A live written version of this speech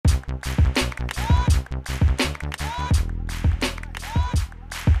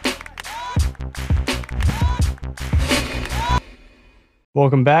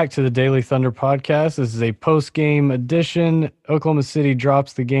Welcome back to the Daily Thunder podcast. This is a post-game edition. Oklahoma City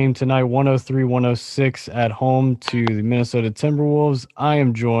drops the game tonight 103-106 at home to the Minnesota Timberwolves. I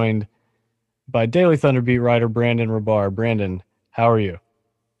am joined by Daily Thunder beat writer Brandon Rabar. Brandon, how are you?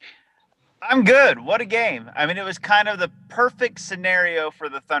 I'm good. What a game. I mean, it was kind of the perfect scenario for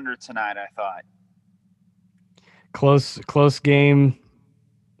the Thunder tonight, I thought. Close game,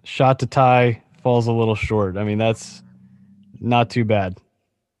 shot to tie, falls a little short. I mean, that's not too bad.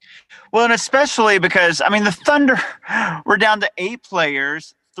 Well, and especially because, I mean, the Thunder were down to 8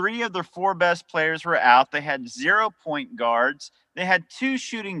 players. 3 of their 4 best players were out. They had 0 point guards. They had 2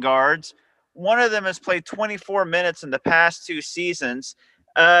 shooting guards. One of them has played 24 minutes in the past 2 seasons.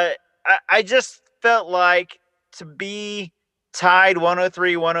 I just felt like to be tied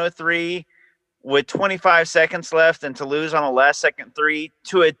 103-103 with 25 seconds left and to lose on a last-second three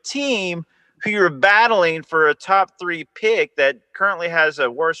to a team who you're battling for a top 3 pick that currently has a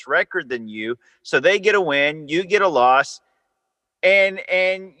worse record than you. So they get a win, you get a loss, and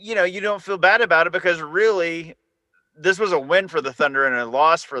you know, you don't feel bad about it because really this was a win for the Thunder and a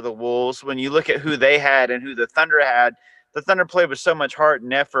loss for the Wolves. When you look at who they had and who the Thunder had, the Thunder played with so much heart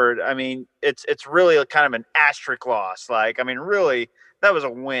and effort. I mean, it's really kind of an asterisk loss. Like, I mean, really, that was a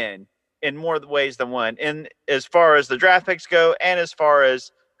win in more ways than one. And as far as the draft picks go, and as far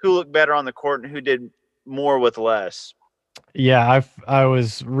as who looked better on the court and who did more with less. Yeah, I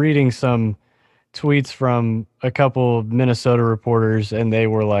was reading some tweets from a couple of Minnesota reporters, and they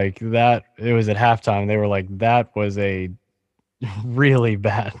were like, that it was at halftime. They were like, that was a really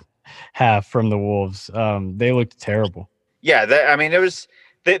bad half from the Wolves. They looked terrible. Yeah, I mean, it was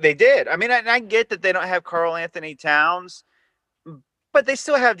they did. I mean, I get that they don't have Karl Anthony Towns, but they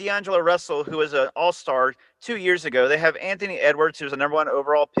still have D'Angelo Russell, who was an all-star 2 years ago. They have Anthony Edwards, who's the number 1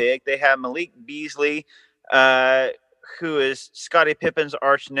 overall pick. They have Malik Beasley, who is Scottie Pippen's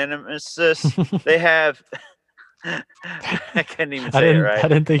arch nemesis. They have I couldn't even say it right. I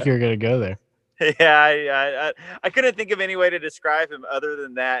didn't think you were going to go there. Yeah, I couldn't think of any way to describe him other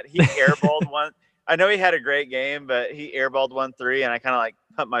than that. He airballed one. I know he had a great game, but he airballed 1-3, and I kind of like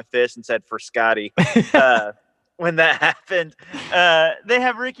pumped my fist and said, for Scotty. When that happened, they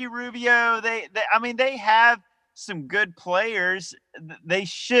have Ricky Rubio. They have some good players. They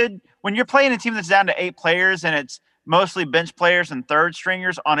should, when you're playing a team that's down to 8 players and it's mostly bench players and third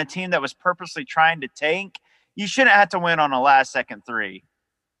stringers on a team that was purposely trying to tank, you shouldn't have to win on a last-second three.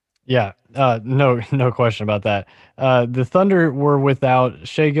 Yeah, no question about that. The Thunder were without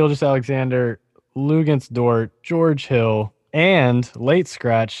Shai Gilgeous-Alexander, Luguentz Dort, George Hill, and late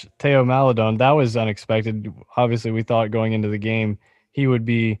scratch Theo Maledon. That was unexpected. Obviously, we thought going into the game he would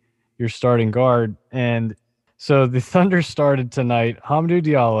be your starting guard. And so the Thunder started tonight, Hamidou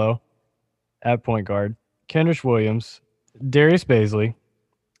Diallo at point guard, Kenrich Williams, Darius Bazley,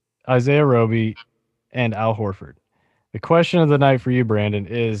 Isaiah Roby, and Al Horford. The question of the night for you, Brandon,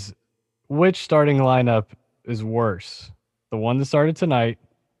 is which starting lineup is worse? The one that started tonight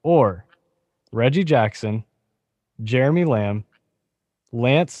or Reggie Jackson, Jeremy Lamb,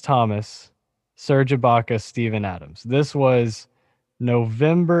 Lance Thomas, Serge Ibaka, Steven Adams. This was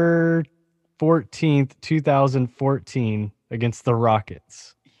November 14th, 2014 against the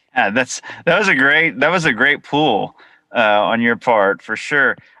Rockets. Yeah, that was a great pool on your part for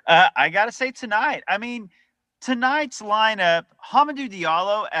sure. I got to say tonight, I mean, tonight's lineup, Hamidou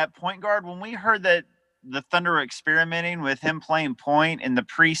Diallo at point guard, when we heard that the Thunder were experimenting with him playing point in the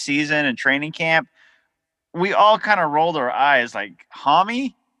preseason and training camp, we all kind of rolled our eyes like,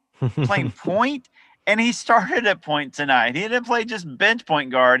 Hami playing point? And he started at point tonight. He didn't play just bench point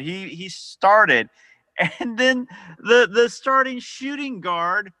guard. He started. And then the starting shooting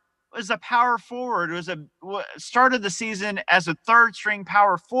guard was a power forward. Started the season as a third string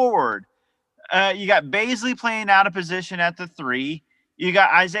power forward. You got Bazley playing out of position at the 3. You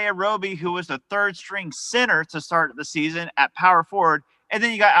got Isaiah Roby, who was the third string center to start the season at power forward. And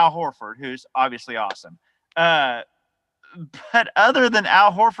then you got Al Horford, who's obviously awesome. But other than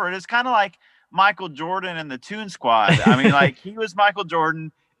Al Horford, it's kind of like Michael Jordan and the Toon Squad. I mean, like, he was Michael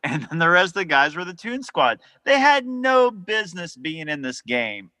Jordan, and then the rest of the guys were the Toon Squad. They had no business being in this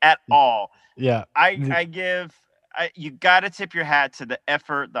game at all. Yeah. You got to tip your hat to the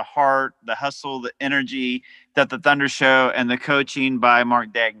effort, the heart, the hustle, the energy that the Thunder show and the coaching by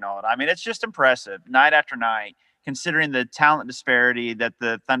Mark Daigneault. I mean, it's just impressive night after night, considering the talent disparity that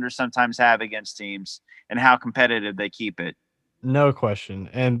the Thunder sometimes have against teams and how competitive they keep it. No question.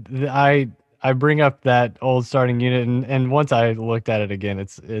 And I I bring up that old starting unit, and once I looked at it again,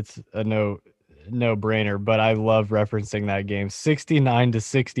 it's a no brainer. But I love referencing that game.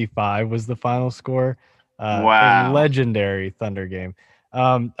 69-65 was the final score. A Wow. legendary Thunder game.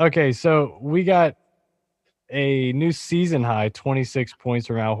 Okay, so we got a new season high 26 points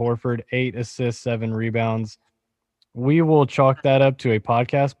from Al Horford, 8 assists, 7 rebounds. We will chalk that up to a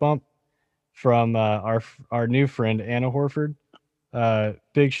podcast bump from our new friend Anna Horford.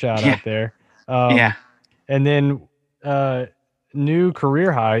 Big shout Yeah. out there. Yeah. And then uh, new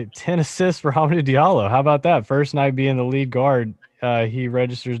career high 10 assists for Hamidou Diallo. How about that? First night being the lead guard, he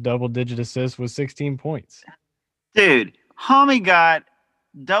registers double digit assists with 16 points. Dude, Homie got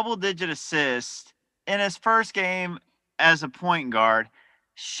double digit assists in his first game as a point guard.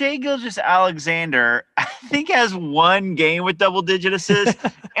 Shea Gilgeous Alexander, I think, has one game with double digit assists.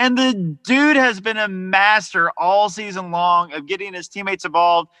 And the dude has been a master all season long of getting his teammates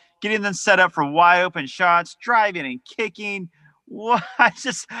involved, getting them set up for wide open shots, driving and kicking. What I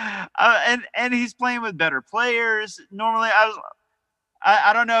just and he's playing with better players. Normally,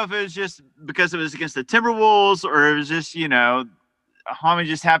 I don't know if it was just because it was against the Timberwolves or it was just Hami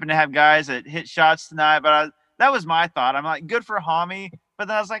just happened to have guys that hit shots tonight. But that was my thought. I'm like, good for Hami. But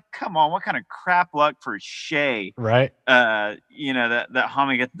then I was like, come on, what kind of crap luck for Shea? Right. That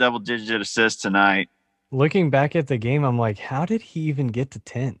Hami got the double digit assist tonight. Looking back at the game, I'm like, how did he even get to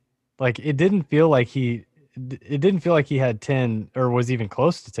 10? Like it didn't feel like he had 10 or was even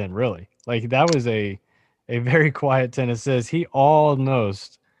close to 10, really. Like that was a very quiet 10 assists. He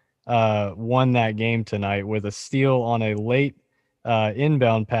almost won that game tonight with a steal on a late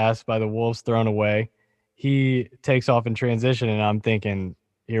inbound pass by the Wolves thrown away. He takes off in transition, and I'm thinking,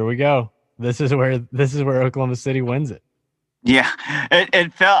 here we go. This is where Oklahoma City wins it. Yeah,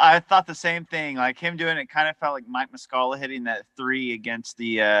 it felt. I thought the same thing. Like him doing it, kind of felt like Mike Muscala hitting that three against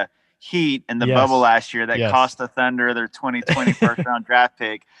the Heat in the bubble Yes. last year that Yes. cost the Thunder their 2020 first round draft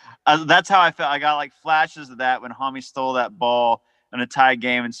pick. That's how I felt. I got like flashes of that when Hami stole that ball in a tie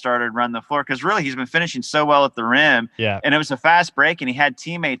game and started running the floor because really he's been finishing so well at the rim, Yeah. and it was a fast break, and he had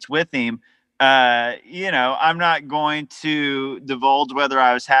teammates with him. I'm not going to divulge whether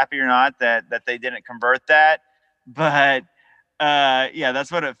I was happy or not that they didn't convert that, but yeah,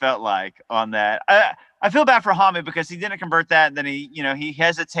 that's what it felt like on that. I feel bad for Hamid because he didn't convert that, and then he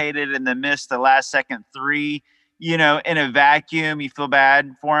hesitated and then missed the last second three. In a vacuum, you feel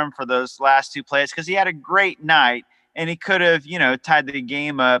bad for him for those last two plays because he had a great night and he could have tied the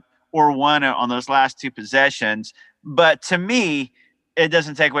game up or won it on those last two possessions. But to me, it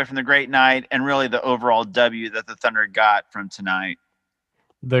doesn't take away from the great night and really the overall W that the Thunder got from tonight.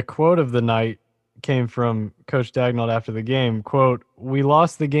 The quote of the night came from Coach Dagnall after the game. Quote, "We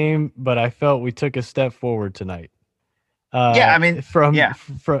lost the game, but I felt we took a step forward tonight." Yeah, I mean, yeah.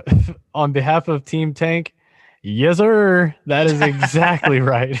 From on behalf of Team Tank, yes, sir. That is exactly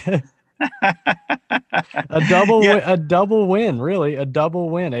right. A double win, really, a double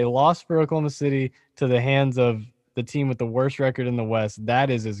win. A loss for Oklahoma City to the hands of the team with the worst record in the West. That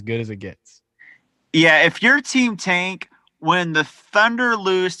is as good as it gets. Yeah, if your Team Tank, when the Thunder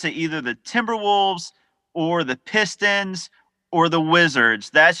lose to either the Timberwolves or the Pistons or the Wizards,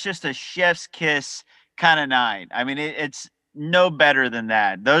 that's just a chef's kiss kind of night. I mean, it's no better than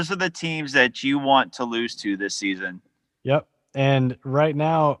that. Those are the teams that you want to lose to this season. Yep. And right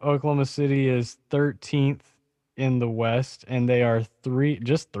now, Oklahoma City is 13th in the West, and they are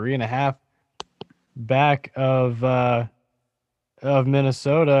just 3.5 back of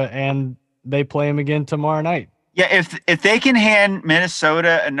Minnesota, and they play them again tomorrow night. Yeah, if they can hand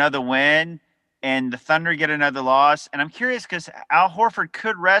Minnesota another win and the Thunder get another loss, and I'm curious because Al Horford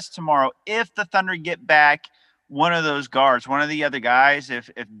could rest tomorrow if the Thunder get back one of those guards, one of the other guys, if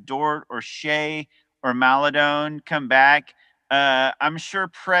Dort or Shea or Maladone come back. I'm sure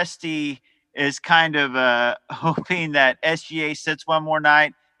Presti is kind of hoping that SGA sits one more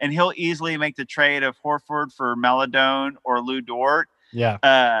night and he'll easily make the trade of Horford for Maladone or Lou Dort.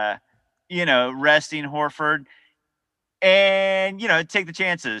 Yeah. Resting Horford and take the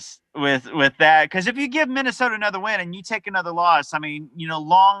chances with that because if you give Minnesota another win and you take another loss, I mean,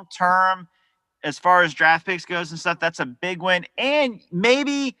 long term as far as draft picks goes and stuff, that's a big win. And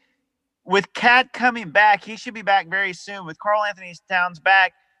maybe with Cat coming back, he should be back very soon. With Karl Anthony Towns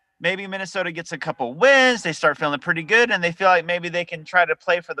back, maybe Minnesota gets a couple wins. They start feeling pretty good, and they feel like maybe they can try to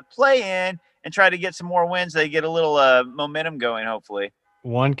play for the play-in and try to get some more wins. They get a little momentum going, hopefully.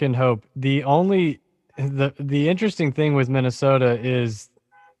 One can hope. The interesting thing with Minnesota is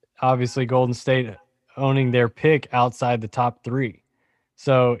obviously Golden State owning their pick outside the top 3.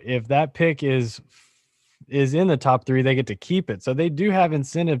 So if that pick is is in the top three, they get to keep it. So they do have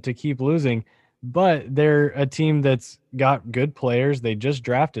incentive to keep losing, but they're a team that's got good players. They just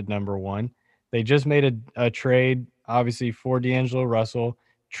drafted number one. They just made a trade, obviously, for D'Angelo Russell,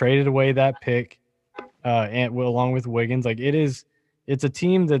 traded away that pick, and along with Wiggins. It's a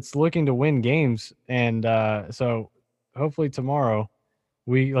team that's looking to win games. And so hopefully tomorrow,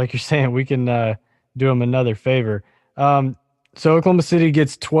 like you're saying, we can do them another favor. So Oklahoma City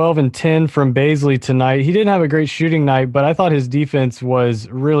gets 12 and 10 from Baisley tonight. He didn't have a great shooting night, but I thought his defense was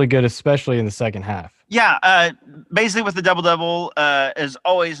really good, especially in the second half. Yeah, basically with the double double is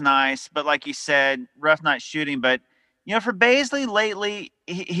always nice, but like you said, rough night shooting. But for Baisley lately,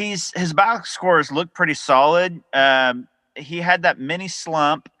 his box scores look pretty solid. He had that mini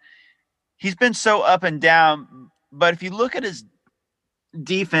slump. He's been so up and down, but if you look at his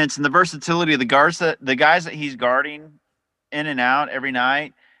defense and the versatility of the guys that he's guarding in and out every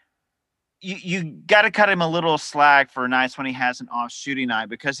night, you got to cut him a little slack for nights when he has an off shooting night,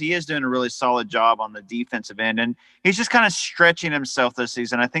 because he is doing a really solid job on the defensive end, and he's just kind of stretching himself this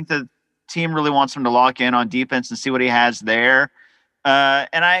season. I think the team really wants him to lock in on defense and see what he has there.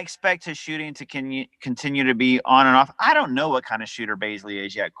 And I expect his shooting to continue to be on and off. I don't know what kind of shooter Baisley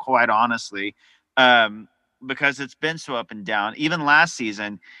is yet, quite honestly, because it's been so up and down. Even last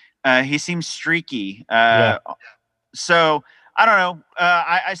season, he seems streaky. Yeah. So I don't know.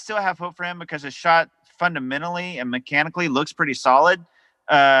 I still have hope for him because his shot fundamentally and mechanically looks pretty solid.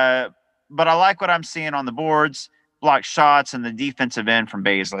 But I like what I'm seeing on the boards, block shots, and the defensive end from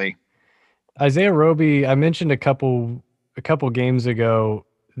Baisley. Isaiah Roby, I mentioned a couple games ago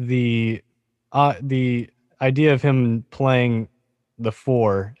the idea of him playing the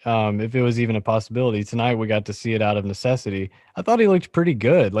four, if it was even a possibility. Tonight we got to see it out of necessity. I thought he looked pretty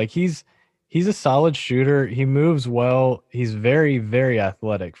good. Like he's a solid shooter. He moves well. He's very, very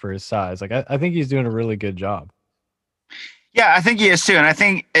athletic for his size. Like I think he's doing a really good job. Yeah, I think he is too. And I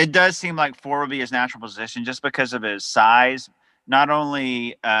think it does seem like four would be his natural position just because of his size, not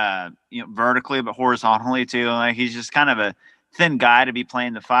only vertically, but horizontally too. Like he's just kind of a thin guy to be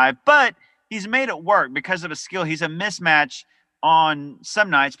playing the five, but he's made it work because of his skill. He's a mismatch on some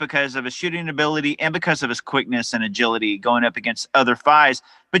nights because of his shooting ability and because of his quickness and agility going up against other fives.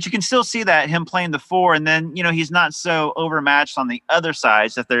 But you can still see that him playing the four, and then he's not so overmatched on the other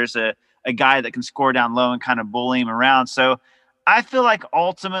sides if there's a guy that can score down low and kind of bully him around. So I feel like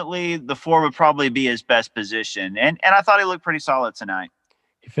ultimately the four would probably be his best position. And I thought he looked pretty solid tonight.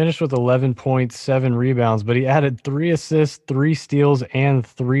 He finished with 11 points, 7 rebounds, but he added 3 assists, 3 steals, and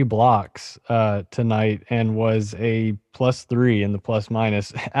 3 blocks tonight, and was a +3 in the plus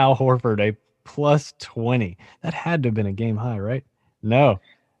minus. Al Horford, a +20. That had to have been a game high, right? No.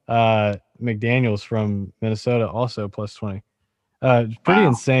 McDaniels from Minnesota also +20. Pretty Wow.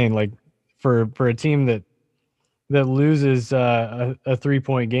 insane. Like for a team that loses a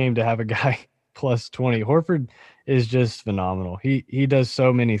 3-point game to have a guy +20. Horford is just phenomenal. He does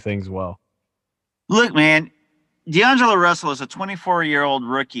so many things well. Look, man, D'Angelo Russell is a 24-year-old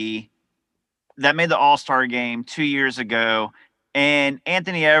rookie that made the All-Star game 2 years ago, and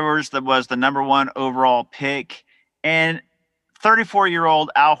Anthony Edwards that was the number 1 overall pick, and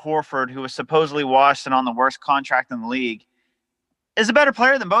 34-year-old Al Horford, who was supposedly washed and on the worst contract in the league, is a better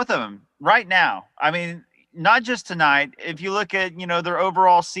player than both of them right now. I mean, not just tonight. If you look at, their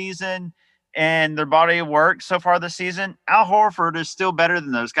overall season and their body of work so far this season, Al Horford is still better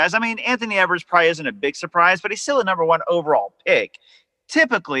than those guys. I mean, Anthony Edwards probably isn't a big surprise, but he's still a number 1 overall pick.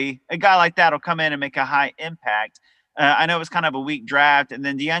 Typically, a guy like that will come in and make a high impact. I know it was kind of a weak draft. And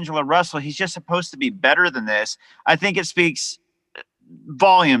then D'Angelo Russell, he's just supposed to be better than this. I think it speaks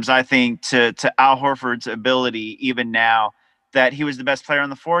volumes, I think, to Al Horford's ability even now that he was the best player on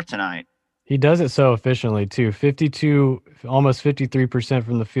the floor tonight. He does it so efficiently too. 52, almost 53%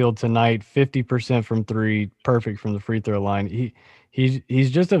 from the field tonight, 50% from three, perfect from the free throw line.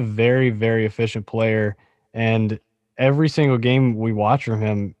 He's just a very, very efficient player. And every single game we watch from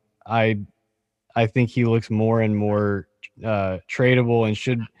him, I think he looks more and more tradable and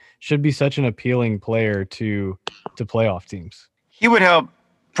should be such an appealing player to playoff teams. He would help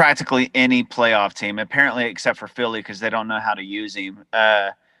practically any playoff team, apparently, except for Philly, because they don't know how to use him.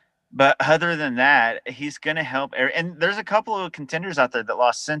 But other than that, he's going to help. And there's a couple of contenders out there that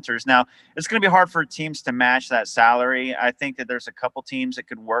lost centers. Now, it's going to be hard for teams to match that salary. I think that there's a couple teams that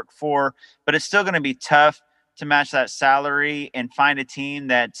could work for, but it's still going to be tough to match that salary and find a team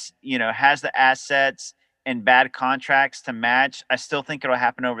that's, has the assets and bad contracts to match. I still think it'll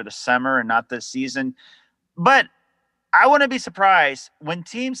happen over the summer and not this season. But I wouldn't be surprised when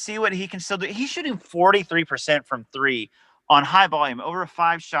teams see what he can still do. He's shooting 43% from three on high volume, over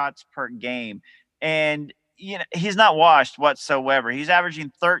 5 shots per game. And he's not washed whatsoever. He's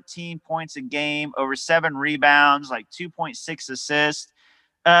averaging 13 points a game, over 7 rebounds, like 2.6 assists.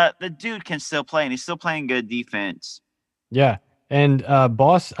 The dude can still play, and he's still playing good defense. Yeah. And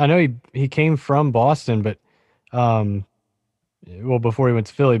Boston, I know he came from Boston, but um, well, before he went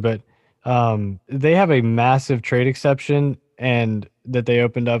to Philly, but they have a massive trade exception and that they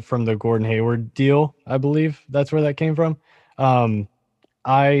opened up from the Gordon Hayward deal. I believe that's where that came from. Um,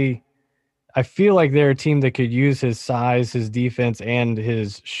 I I feel like they're a team that could use his size, his defense, and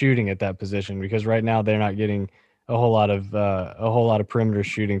his shooting at that position because right now they're not getting a whole lot of perimeter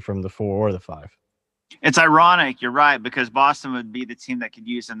shooting from the 4 or the 5. It's ironic, you're right, because Boston would be the team that could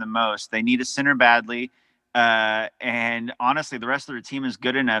use him the most. They need a center badly. And honestly, the rest of their team is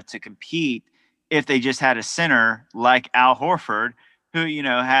good enough to compete if they just had a center like Al Horford, who,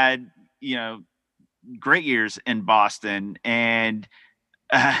 had, great years in Boston. And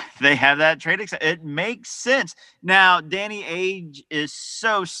they have that trade. It makes sense. Now, Danny Ainge is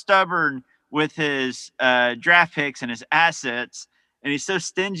so stubborn with his draft picks and his assets, and he's so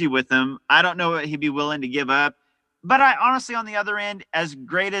stingy with them. I don't know what he'd be willing to give up. But I honestly, on the other end, as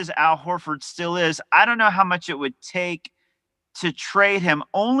great as Al Horford still is, I don't know how much it would take to trade him,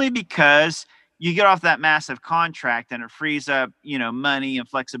 only because you get off that massive contract and it frees up, money and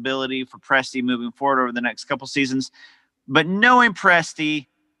flexibility for Presti moving forward over the next couple seasons. But knowing Presti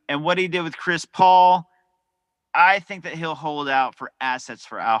and what he did with Chris Paul, I think that he'll hold out for assets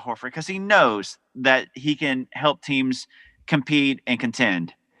for Al Horford because he knows that he can help teams compete and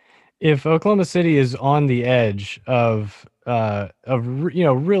contend. If Oklahoma City is on the edge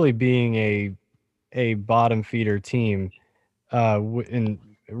really being a bottom feeder team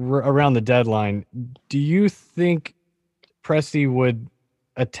around the deadline, do you think Presti would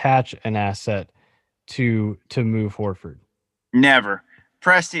attach an asset to move Horford? Never.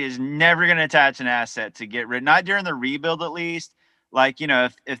 Presti is never going to attach an asset to get rid, not during the rebuild at least. Like,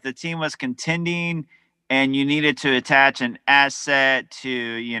 if the team was contending and you needed to attach an asset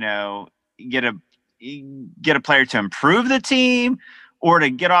to, get a get a player to improve the team or to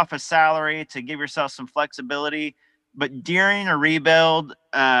get off a salary to give yourself some flexibility. But during a rebuild,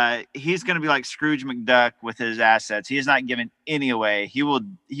 he's going to be like Scrooge McDuck with his assets. He is not giving any away. He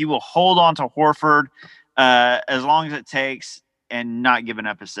will hold on to Horford as long as it takes and not giving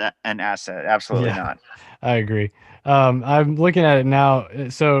up an asset. Absolutely Yeah, not. I agree. I'm looking at it now.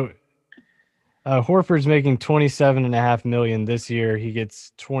 So Horford's making 27.5 million this year. He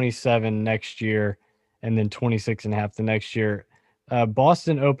gets 27 next year, and then 26.5 the next year.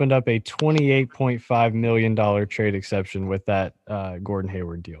 Boston opened up a $28.5 million trade exception with that Gordon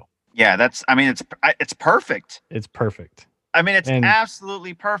Hayward deal. Yeah, it's perfect. It's perfect. I mean, it's And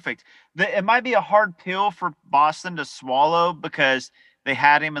absolutely perfect. It might be a hard pill for Boston to swallow because they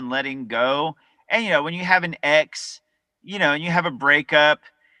had him and let him go. And when you have an ex, and you have a breakup,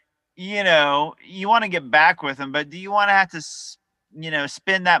 you want to get back with him, but do you want to have to,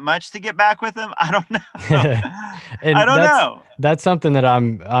 spend that much to get back with him? I don't know. I and don't know. that's something that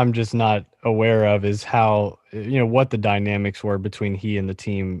I'm just not aware of is how what the dynamics were between he and the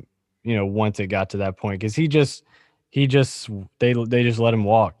team once it got to that point because he just they just let him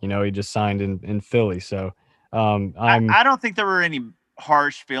walk. He just signed in Philly. So I'm I don't think there were any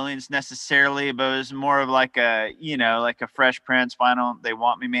harsh feelings necessarily, but it was more of like like a Fresh Prince final they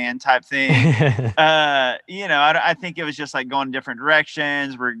want me man type thing. I think it was just like going different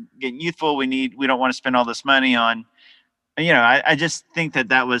directions. We're getting youthful. We don't want to spend all this money on. I just think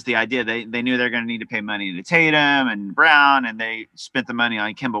that was the idea. They knew they're going to need to pay money to Tatum and Brown, and they spent the money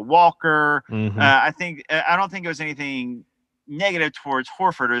on Kemba Walker. Mhm. I don't think it was anything negative towards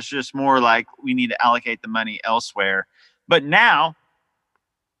Horford. It was just more like we need to allocate the money elsewhere. But now,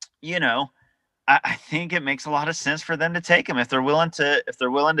 I think it makes a lot of sense for them to take him if they're willing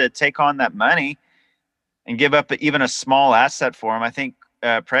to take on that money and give up even a small asset for him. I think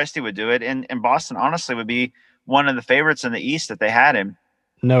Presti would do it, and Boston honestly would be one of the favorites in the East if they had him.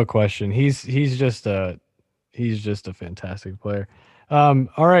 No question. He's just a fantastic player. All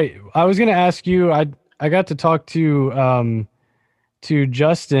right, I was gonna ask you. I got to talk to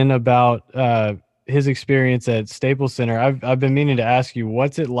Justin about his experience at Staples Center. I've been meaning to ask you,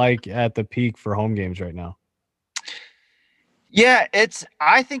 what's it like at the Peak for home games right now? Yeah,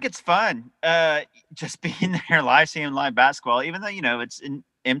 I think it's fun. Just being there live, seeing live basketball, even though it's an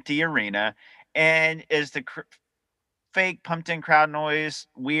empty arena, and is the fake pumped in crowd noise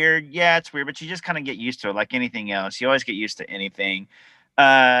weird? Yeah, it's weird, but you just kind of get used to it, like anything else. You always get used to anything.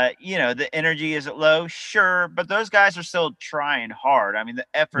 The energy is low, sure, but those guys are still trying hard. I mean, the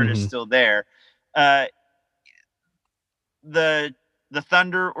effort is Hmm. still there. Uh, the the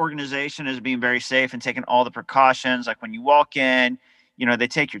Thunder organization is being very safe and taking all the precautions. Like when you walk in, they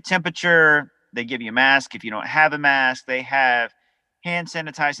take your temperature, they give you a mask. If you don't have a mask, they have hand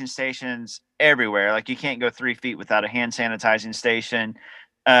sanitizing stations everywhere. Like you can't go 3 feet without a hand sanitizing station.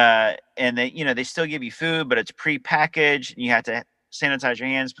 And they still give you food, but it's pre-packaged. You have to sanitize your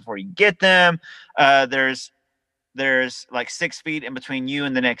hands before you get them. There's like 6 feet in between you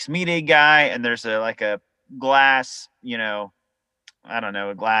and the next media guy, and there's a glass, I don't know,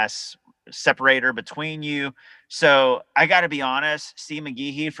 a glass separator between you. So I got to be honest, Steve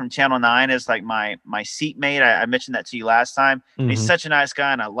McGehee from Channel 9 is like my seatmate. I mentioned that to you last time. He's such a nice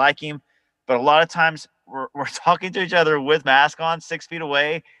guy, and I like him. But a lot of times we're talking to each other with mask on, 6 feet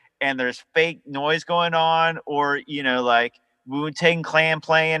away, and there's fake noise going on, or like Wu Tang Clan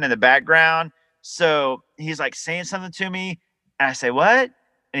playing in the background. So he's like saying something to me, and I say, "What?"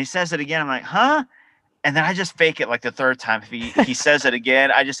 And he says it again. I'm like, "Huh?" And then I just fake it like the third time. If he says it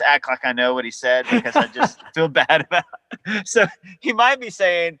again, I just act like I know what he said because I just feel bad about it. So he might be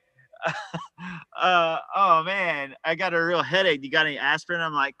saying, "Oh man, I got a real headache. You got any aspirin?"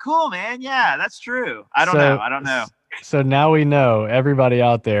 I'm like, "Cool, man. Yeah, that's true." I don't know. I don't know. So now we know, everybody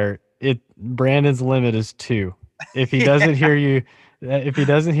out there, Brandon's limit is 2. If he doesn't hear you,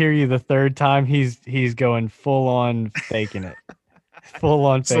 the third time, he's going full on faking it. Full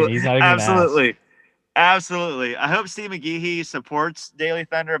on faking. He's not even gonna ask. Absolutely. Absolutely. I hope Steve McGehee supports Daily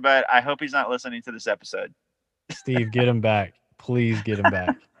Thunder, but I hope he's not listening to this episode. Steve, get him back. Please get him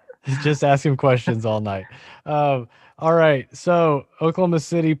back. Just ask him questions all night. All right. So Oklahoma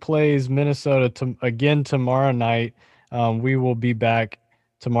City plays Minnesota again tomorrow night. We will be back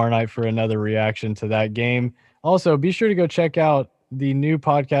tomorrow night for another reaction to that game. Also, be sure to go check out the new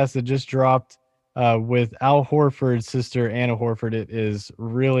podcast that just dropped with Al Horford's sister, Anna Horford. It is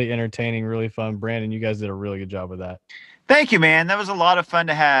really entertaining, really fun. Brandon, you guys did a really good job with that. Thank you, man. That was a lot of fun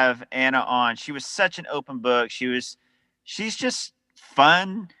to have Anna on. She was such an open book. She's just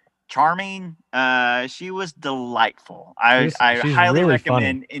fun, charming. She was delightful. I She's highly really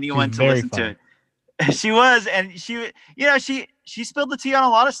recommend funny. anyone She's to very listen funny. to it. She was, and she spilled the tea on a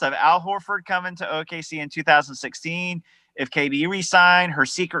lot of stuff. Al Horford coming to OKC in 2016. If KD resigned, her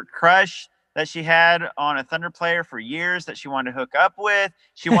secret crush that she had on a Thunder player for years that she wanted to hook up with.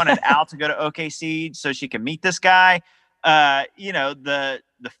 She wanted Al to go to OKC so she could meet this guy. The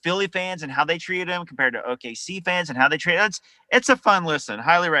Philly fans and how they treated him compared to OKC fans and how they treat it. It's a fun listen.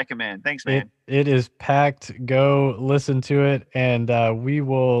 Highly recommend. Thanks, man. It is packed. Go listen to it, and we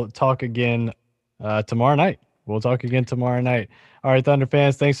will talk again tomorrow night. We'll talk again tomorrow night. All right, Thunder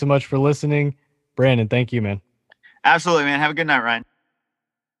fans, thanks so much for listening. Brandon, thank you, man. Absolutely, man. Have a good night, Ryan.